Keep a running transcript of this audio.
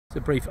It's a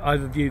brief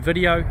overview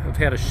video of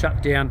how to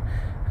shut down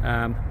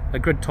a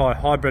grid tie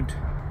hybrid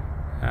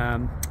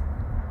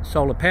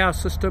solar power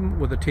system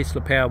with a Tesla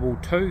Powerwall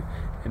 2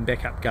 and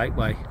backup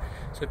gateway.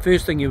 So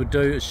first thing you would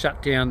do is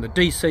shut down the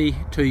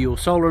DC to your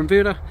solar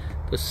inverter.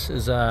 This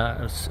is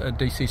a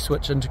DC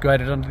switch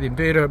integrated under the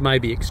inverter. It may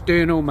be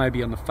external,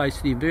 maybe on the face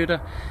of the inverter.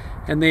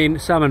 And then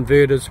some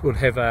inverters will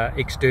have an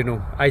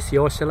external AC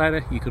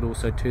isolator. You could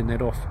also turn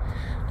that off.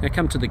 Now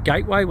come to the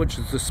gateway, which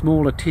is the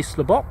smaller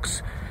Tesla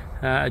box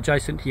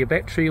adjacent to your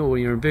battery or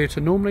your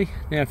inverter normally.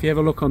 Now if you have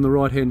a look on the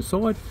right hand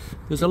side,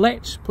 there's a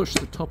latch. Push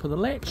the top of the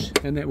latch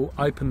and that will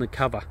open the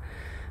cover.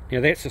 Now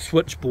that's a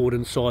switchboard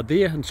inside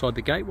there, inside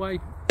the gateway.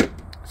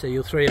 So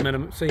you'll see a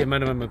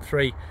minimum of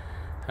 3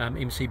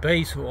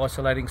 MCBs or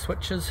isolating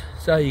switches.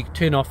 So you can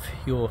turn off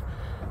your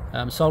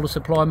solar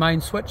supply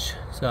main switch.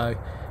 So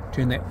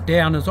turn that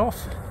down as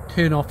off.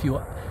 Turn off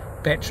your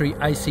battery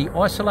AC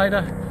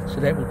isolator.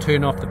 So that will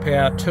turn off the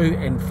power to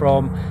and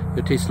from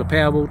your Tesla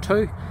Powerwall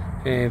 2.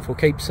 And for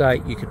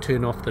keepsake, you could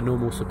turn off the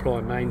normal supply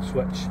main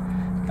switch.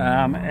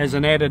 As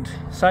an added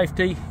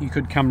safety, you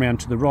could come round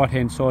to the right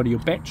hand side of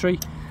your battery,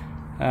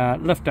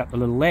 lift up the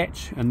little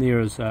latch, and there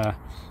is a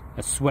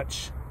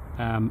switch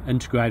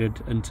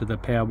integrated into the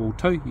Powerwall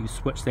 2. You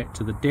switch that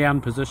to the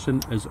down position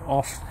is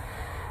off,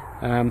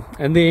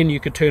 and then you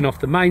could turn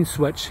off the main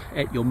switch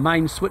at your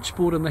main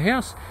switchboard in the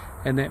house,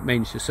 and that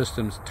means your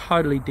system's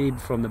totally dead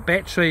from the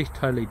battery,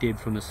 totally dead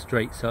from the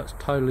street, so it's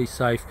totally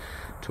safe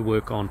to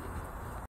work on.